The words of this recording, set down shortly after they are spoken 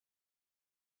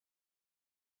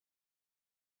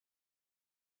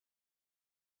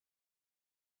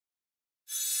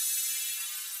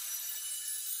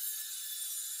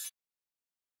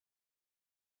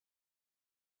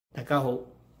大家好，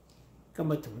今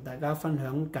日同大家分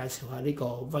享介紹下呢個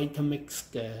Vitamix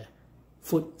嘅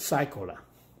FoodCycler 啦。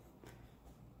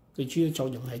佢主要作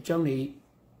用係將你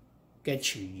嘅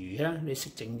廚餘啦，你食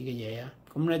剩啲嘅嘢啊，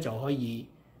咁咧就可以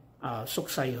縮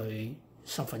細佢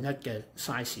1/10嘅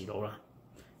size 度啦。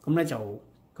咁咧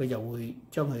佢就會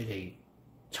將佢哋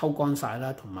抽乾晒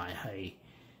啦，同埋係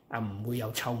唔會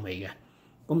有臭味嘅。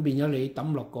咁變咗你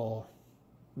抌落個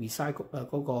recycle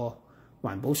嗰個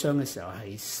環保箱嘅時候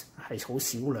係好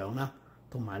少量啦，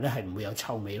同埋咧係唔會有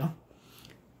臭味咯。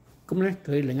咁咧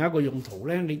佢另一個用途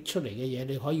咧，你出嚟嘅嘢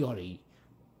你可以攞嚟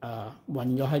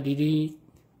混咗喺呢啲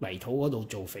泥土嗰度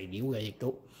做肥料嘅，亦都。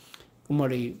咁我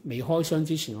哋未開箱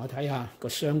之前，我睇下個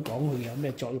箱講佢有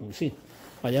咩作用先，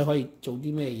或者可以做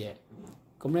啲咩嘢。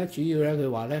咁咧主要咧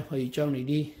佢話咧可以將你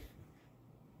啲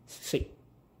食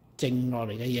剩落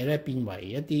嚟嘅嘢咧變為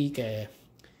一啲嘅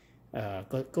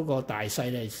嗰個大細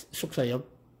咧縮細咗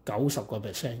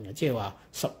90%嘅，即係話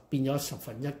變咗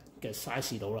1/10嘅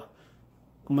size 到啦。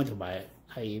咁啊同埋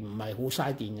係唔係好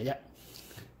嘥電嘅啫。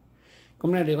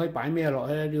咁咧你可以擺咩落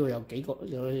去咧？呢度有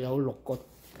6個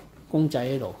公仔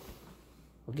喺度。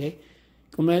OK，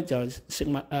 咁咧就食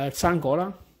物生果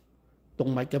啦，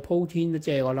動物嘅 protein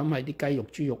即係我諗係啲雞肉、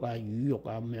豬肉啊、魚肉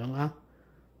啊咁樣啦。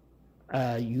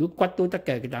如果骨都得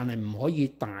嘅，但係唔可以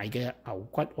大嘅牛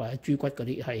骨或者豬骨嗰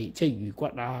啲，係即係魚骨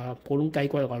啊、普通雞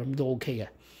骨，我諗都 OK 嘅。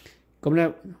咁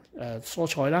咧蔬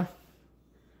菜啦、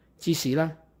芝士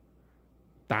啦、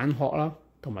蛋殼啦，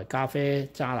同埋咖啡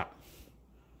渣啦。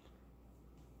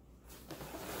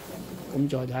咁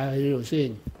再睇下呢度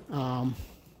先，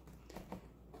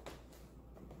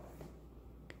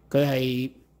佢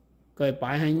係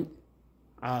擺喺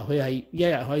佢係一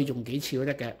日可以用幾次都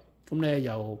得嘅。咁咧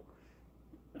又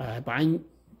擺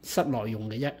室內用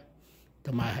嘅啫，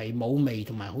同埋係冇味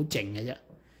同埋好靜嘅啫。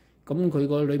咁佢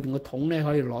個裏邊個桶咧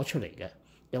可以攞出嚟嘅，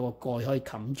有個蓋可以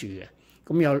冚住嘅。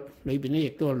咁裏邊咧亦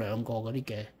都有2個嗰啲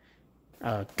嘅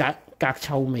隔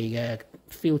臭味嘅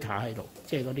filter 喺度，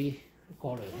即係嗰啲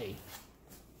過濾器。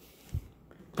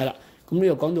係啦，咁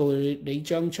呢度講到你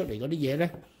將出嚟嗰啲嘢咧，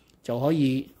就可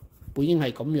以本應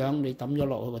係咁樣，你抌咗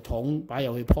落去個桶，擺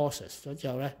入去 process 咗之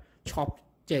後咧 chop。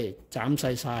即係斬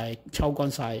細晒、抽乾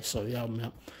晒水啊咁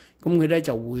樣，咁佢咧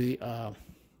就會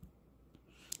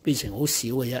變成好少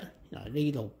嘅啫。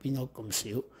呢度變咗咁少，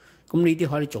咁呢啲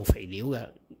可以做肥料嘅。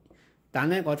但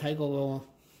咧我睇過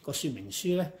個說明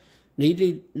書咧，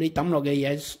你抌落嘅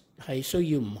嘢係需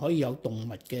要唔可以有動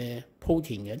物嘅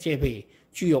protein 嘅，即係譬如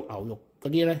豬肉、牛肉嗰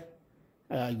啲咧，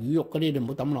魚肉嗰啲你唔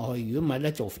好抌落去。如果唔係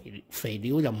咧，做肥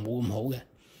料就冇咁好嘅。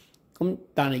咁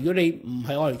但係如果你唔係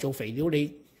愛嚟做肥料，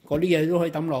你嗰啲嘢都可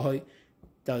以抌落去，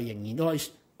就仍然都可以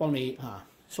幫你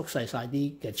縮細晒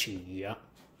啲嘅廚餘啊。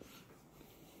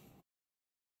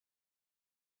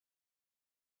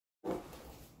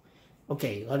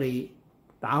OK， 我哋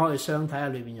打開個箱睇下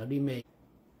裏邊有啲咩。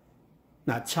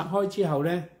嗱，拆開之後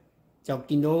咧，就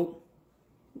見到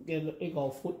嘅呢個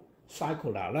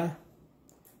FoodCycler 啦。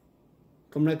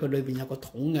咁咧佢裏邊有個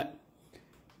桶嘅。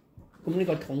咁呢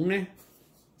個桶咧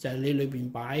就係你裏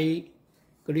邊擺嗰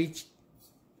啲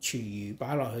廚餘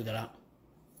擺落去㗎啦。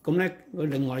咁咧佢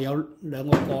另外有2個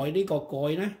蓋，呢個蓋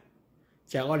咧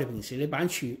就係我哋平時你擺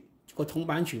個桶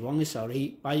擺廚房嘅時候，你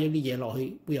擺咗啲嘢落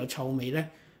去會有臭味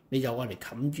咧，你就愛嚟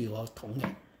冚住個桶嘅。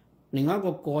另外一個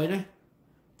蓋咧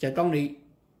就係當你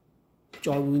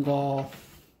再換個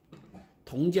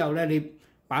桶之後咧，你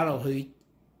擺落去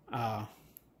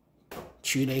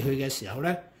處理佢嘅時候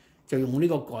咧，就用呢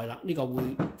個蓋啦。呢個會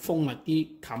封密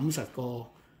啲冚實嗰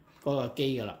個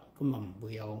機㗎啦。咁啊唔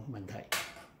會有問題。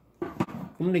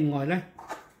咁另外咧，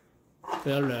佢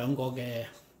有2個嘅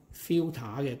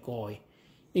filter 嘅蓋，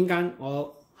陣間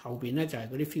我後邊咧就係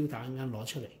嗰啲 filter 陣間攞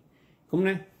出嚟。咁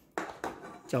咧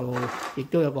就亦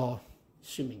都有個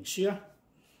說明書啦。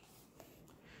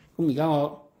咁而家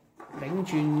我擰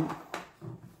轉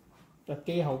隻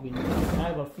機後邊睇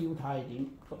下個 filter 係點。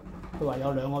佢話有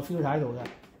2個 filter 喺度嘅。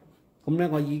咁咧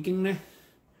我已經咧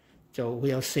就會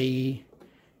有4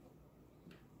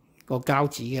個膠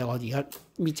紙嘅，我而家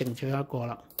搣剩最後一個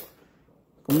啦。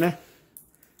咁咧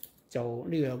就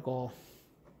呢度有個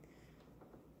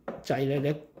掣咧，你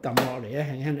一撳落嚟咧，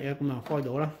輕輕力咧咁啊開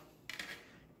到啦。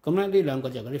咁咧呢2個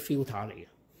就係嗰啲 filter 嚟嘅。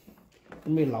咁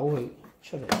你扭佢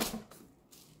出嚟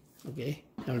 ，OK，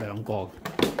 有2個。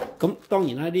咁當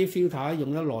然啦，啲 filter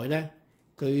用得耐咧，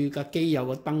佢架機有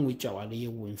個燈會着話你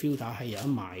要換 filter， 係有得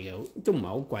賣嘅，都唔係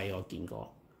好貴，我見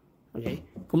過。OK，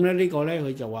 咁咧呢個咧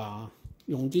佢就話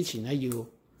用之前咧要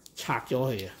拆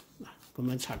咗佢啊，咁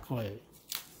樣拆開佢。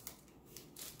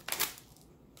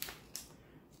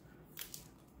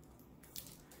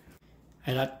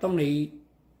係啦，當你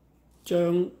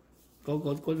將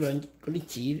嗰啲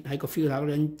紙喺個 filter 嗰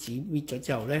張紙搣咗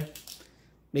之後咧，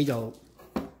你就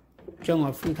將個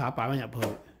filter 擺翻入去，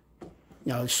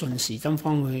又順時針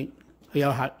方佢有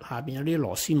下邊有啲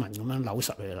螺絲紋咁樣扭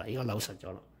實佢啦，而家扭實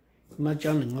咗啦。咁啊，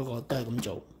將另一個都係咁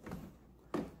做。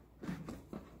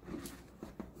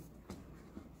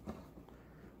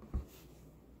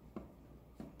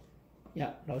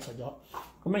扭實咗，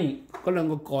咁啊嗰兩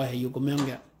個蓋係要咁樣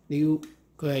嘅，你要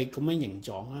佢係咁樣形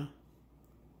狀啦，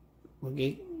嗰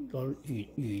幾個圓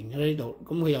嘅呢度，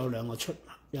咁佢有兩個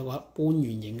有個半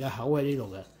圓形嘅口喺呢度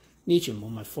嘅，呢全部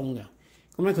密封嘅，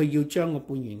咁咧佢要將個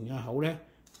半圓嘅口咧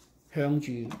向住，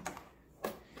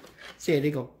即係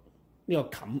呢個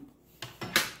冚，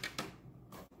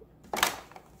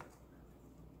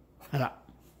係啦，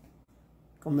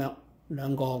咁樣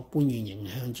兩個半圓形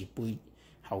向住背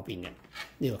後邊嘅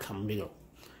呢個冚呢度，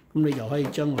咁你就可以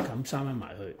將個冚閂翻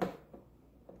埋去，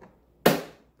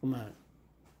咁啊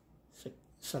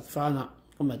實翻啦，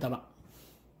咁咪得啦。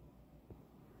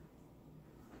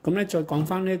咁咧再講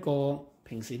翻呢個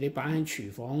平時你擺喺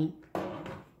廚房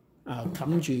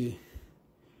冚住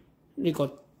呢個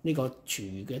廚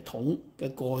餘嘅桶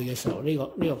嘅蓋嘅時候，呢個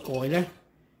蓋咧，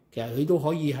其實佢都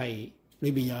可以係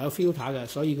裏邊又有 filter 嘅，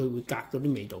所以佢會隔到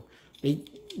啲味道。你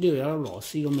呢度有粒螺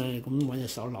絲咁樣，你咁揾隻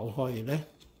手扭開嘅咧，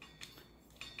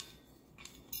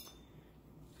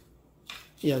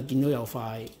又見到有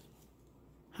塊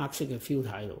黑色嘅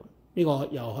filter 喺度，呢個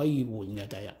又可以換嘅，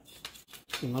第日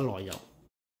用得耐油。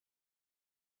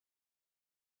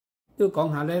都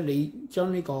講下咧，你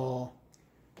將呢個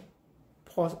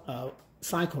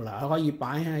cycler 可以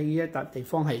擺喺一笪地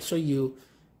方係需要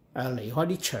離開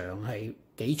啲牆係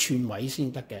幾寸位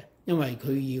先得嘅，因為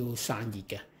佢要散熱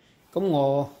嘅。咁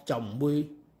我就唔會，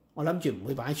我諗住唔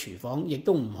會擺喺廚房，亦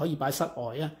都唔可以擺室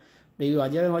外啊。你或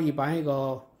者可以擺喺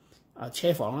個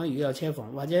車房啦，如果有車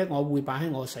房，或者我會擺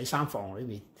喺我洗衫房裏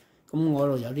邊。咁我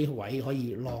度有啲位可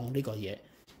以晾呢個嘢，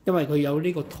因為佢有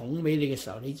呢個桶俾你嘅時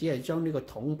候，你只係將呢個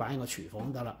桶擺喺個廚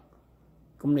房得啦。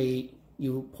咁你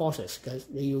要 process 嘅，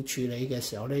你要處理嘅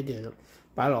時候咧，你就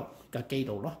擺落架機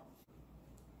度咯。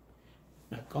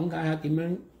嗱，講解下點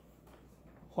樣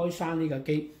開閂呢架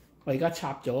機。我而家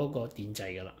插咗個電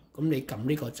掣㗎啦，咁你撳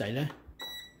呢個掣咧，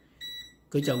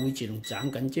佢就會自動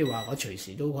斬緊，即係話我隨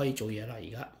時都可以做嘢啦。而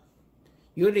家，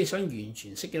如果你想完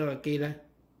全熄咗個機咧，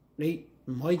你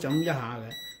唔可以就咁一下嘅，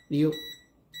你要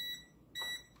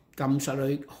撳實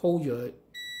佢 hold 住佢，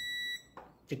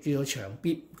直至到牆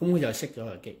邊，咁佢就熄咗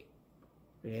個機。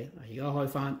嗱，而家開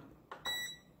翻，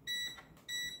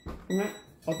咁咧，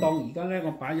我當而家咧，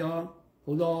我擺咗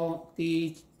好多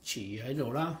啲廚餘喺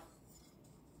度啦。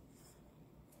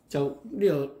就呢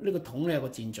個桶咧有個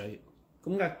箭嘴，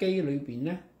咁架機裏邊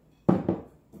咧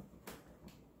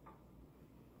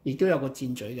亦都有個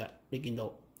箭嘴嘅，你見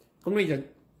到，咁你就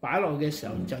擺落去嘅時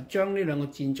候就將呢兩個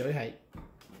箭嘴係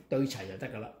對齊就得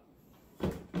㗎啦。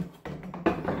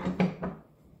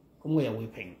咁佢又會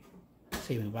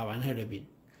四平八穩喺裏邊。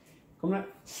咁咧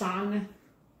閂咧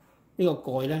呢個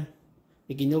蓋咧，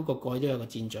你見到個蓋都有個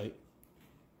箭嘴。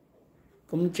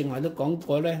咁正話都講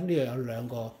過咧，呢度有兩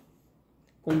個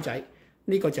公仔，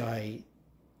呢個就係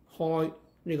開，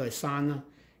呢個係閂啦。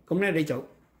咁咧你就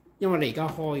因為你而家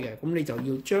開嘅，咁你就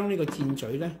要將呢個箭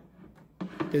嘴咧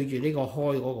對住呢個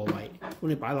開嗰個位，咁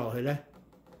你擺落去咧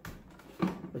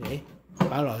 ，OK，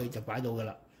 擺落去就擺到噶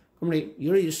啦。咁你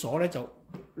如果你要鎖咧，就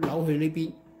扭去呢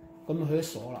邊，咁就去咗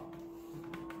鎖啦。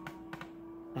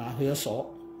去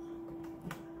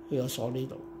咗鎖呢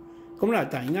度。咁嗱，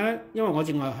突然間咧，因為我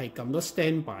淨係撳咗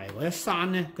standby， 我一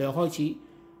閂咧，佢就開始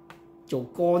做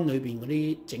乾裏邊嗰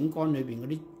啲整乾裏邊嗰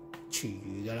啲廚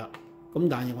餘㗎啦。咁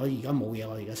但係我而家冇嘢，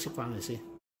我而家熄翻佢先。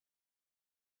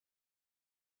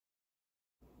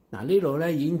嗱，呢度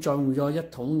咧已經裝咗一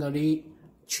桶嗰啲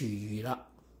廚餘啦。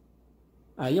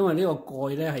因為呢個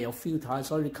蓋咧係有 filter，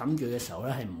 所以你冚住嘅時候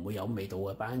咧係唔會有味道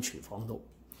嘅，擺喺廚房度。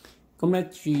咁咧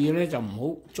注意咧就唔好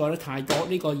載得太多。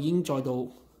呢個已經載到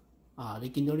你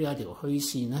見到呢一條虛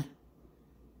線咧，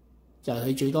就係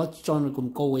佢最多裝到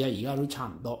咁高嘅啫，而家都差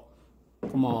唔多。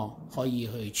咁我可以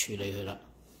去處理佢啦。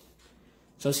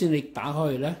首先你打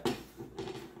開佢咧，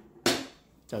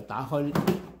就打開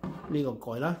呢個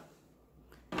蓋啦。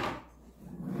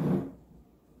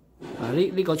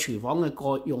呢個廚房嘅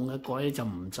蓋用嘅蓋咧就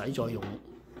唔使再用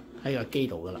喺個機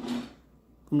度噶啦。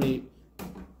咁你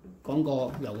講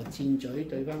個由個箭嘴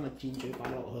對翻個箭嘴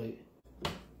擺落去，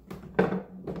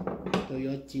對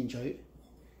咗箭嘴，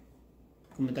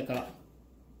咁就得噶啦。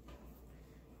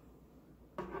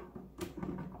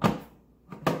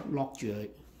lock 住佢，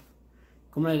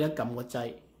咁你而家撳個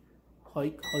掣，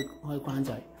開關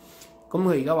掣。咁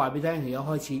佢而家話俾你聽，佢而家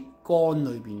開始乾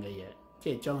裏邊嘅嘢。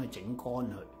即係將佢整乾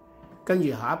佢。跟住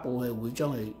下一步係會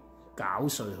將佢攪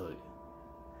碎佢。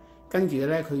跟住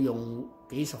咧，佢用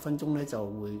幾十分鐘咧就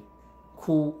會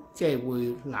酷，即係會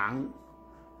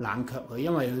冷卻佢，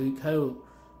因為佢喺度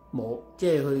磨，即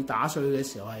係佢打碎嘅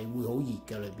時候係會好熱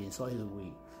嘅裏邊，所以佢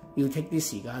會要 take 啲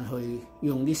時間去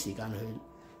用啲時間去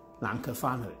冷卻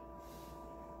翻佢。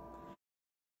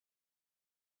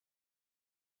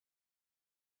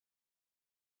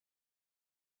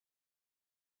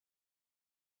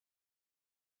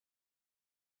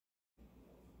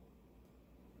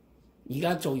而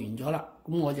家做完咗啦，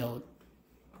咁我就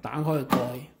打開個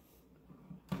蓋，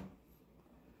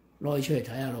攞佢出嚟睇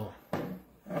下咯。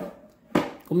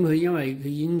咁佢因為佢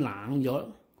已經冷咗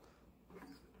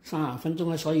30分鐘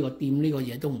咧，所以我掂呢個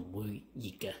嘢都唔會熱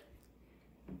嘅。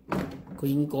佢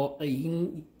已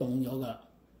經凍咗㗎啦。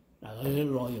嗱，佢嘅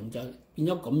內容就變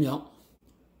咗咁樣。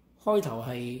開頭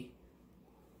係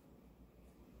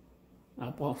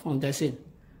幫我放低先。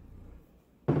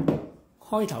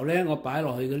開頭咧，我擺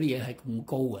落去嗰啲嘢係咁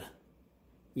高嘅，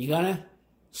而家咧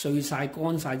碎晒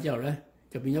乾晒之後咧，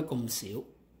就變咗咁少。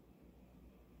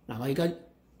嗱，我而家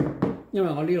因為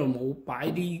我呢度冇擺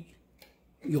啲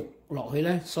肉落去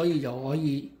咧，所以就可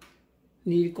以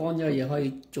呢啲乾咗嘅嘢可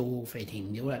以做肥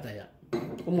田料啦。第日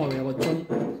咁我有個樽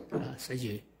寫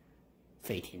住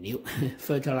肥田料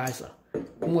fertilizer，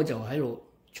 咁我就喺度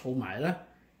儲埋啦。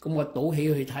咁我倒起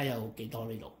佢睇有幾多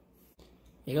呢度。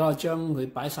而家我將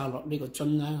佢擺晒落呢個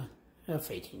樽啦，一個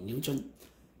肥田料樽，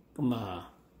咁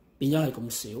變咗係咁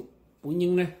少。本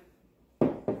應咧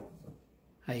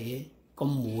係咁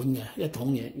滿嘅一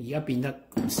桶嘢，而家變得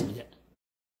咁少啫。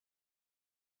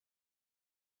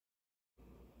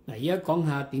嗱，而家講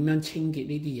下點樣清潔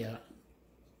呢啲嘢啦。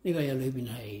呢個嘢裏邊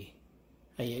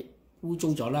係污糟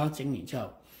咗啦，整完之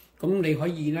後，咁你可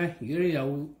以咧，如果你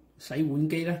有洗碗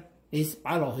機咧，你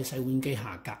擺落去洗碗機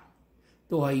下格。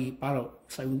都可以擺落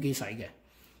洗碗機洗嘅。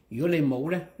如果你冇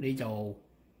咧，你就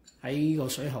喺個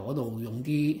水喉嗰度用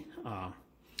啲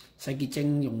洗潔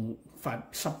精，用塊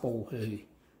濕布去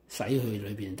洗佢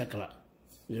裏邊就得噶啦。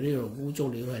如果呢度污糟，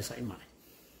你都係洗埋。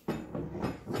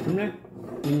咁咧，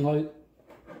另外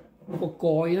個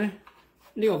蓋咧，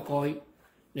呢個蓋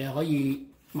你係可以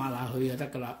抹下佢就得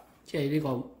噶啦。即係呢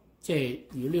個，即係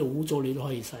如果呢度污糟，你都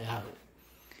可以洗下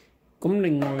佢。咁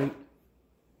另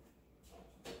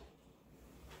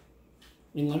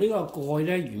外呢個蓋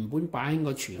咧，原本擺喺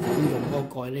個廚房用嗰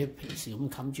個蓋咧，平時咁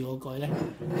冚住個蓋咧，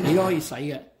你都可以洗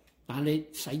嘅。但係你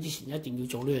洗之前一定要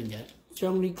做呢樣嘢，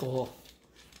將呢個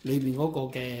裏邊嗰個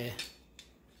嘅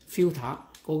filter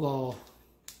嗰個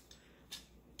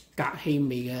隔氣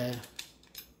味嘅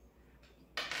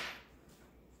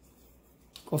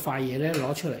個塊嘢咧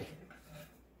攞出嚟。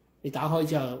你打開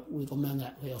之後會咁樣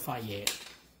嘅，佢有塊嘢，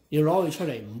要攞佢出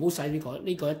嚟，唔好洗呢個，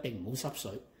呢個一定唔好濕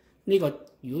水。呢個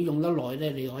如果用得耐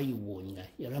咧，你可以換嘅，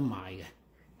有得賣嘅。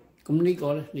咁呢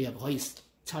個咧，你又可以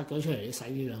拆咗出嚟，你洗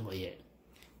呢兩個嘢，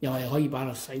又係可以擺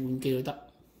落洗碗機都得，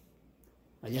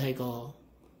或者喺個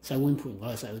洗碗盤嗰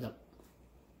度洗都得。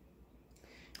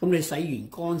咁你洗完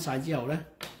乾晒之後咧，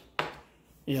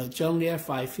你就將呢一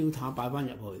塊 filter 擺翻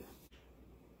入去。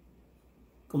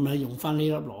咁你用翻呢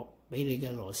粒俾你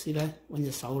嘅螺絲咧，揾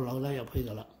隻手扭得入去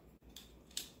噶啦。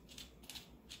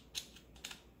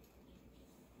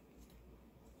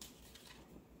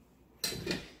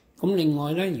咁另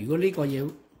外咧，如果呢個嘢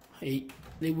係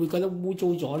你會覺得污糟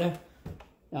咗咧，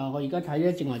我而家睇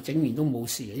咧，淨係整完都冇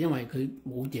事嘅，因為佢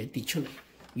冇嘢跌出嚟。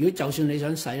如果就算你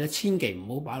想洗咧，千祈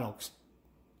唔好擺落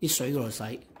啲水嗰度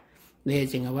洗，你係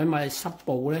淨係揾埋濕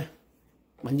布咧，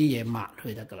揾啲嘢抹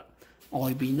佢得噶啦。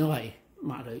外邊都係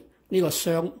抹佢。呢個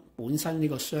箱本身呢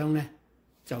個箱咧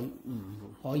就唔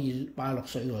可以擺落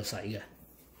水嗰度洗嘅。